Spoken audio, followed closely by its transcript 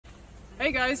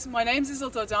Hey guys, my name's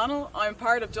Iseult O'Donnell. I'm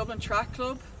part of Dublin Track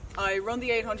Club. I run the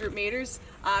 800 metres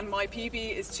and my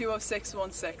PB is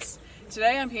 2:06.16.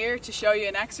 Today I'm here to show you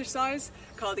an exercise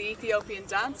called the Ethiopian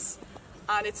dance,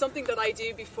 and it's something that I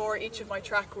do before each of my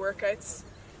track workouts.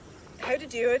 How to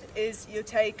do it is you'll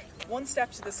take one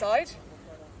step to the side,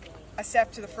 a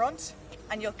step to the front,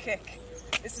 and you'll kick.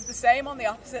 This is the same on the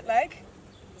opposite leg.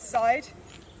 Side,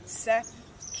 step,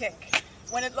 kick.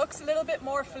 When it looks a little bit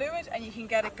more fluid and you can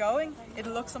get it going,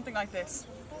 it'll look something like this.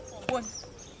 1,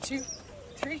 2,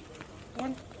 3,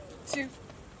 1, 2,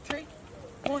 3,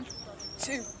 1,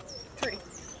 2, 3.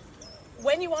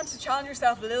 When you want to challenge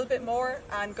yourself a little bit more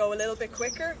and go a little bit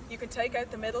quicker, you can take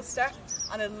out the middle step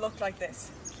and it'll look like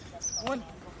this. 1,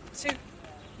 2,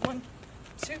 1,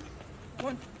 2,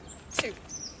 1, 2.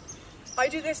 I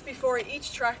do this before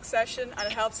each track session and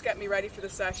it helps get me ready for the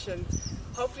session.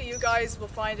 Hopefully you guys will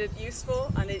find it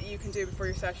useful and you can do it before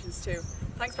your sessions too.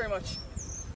 Thanks very much.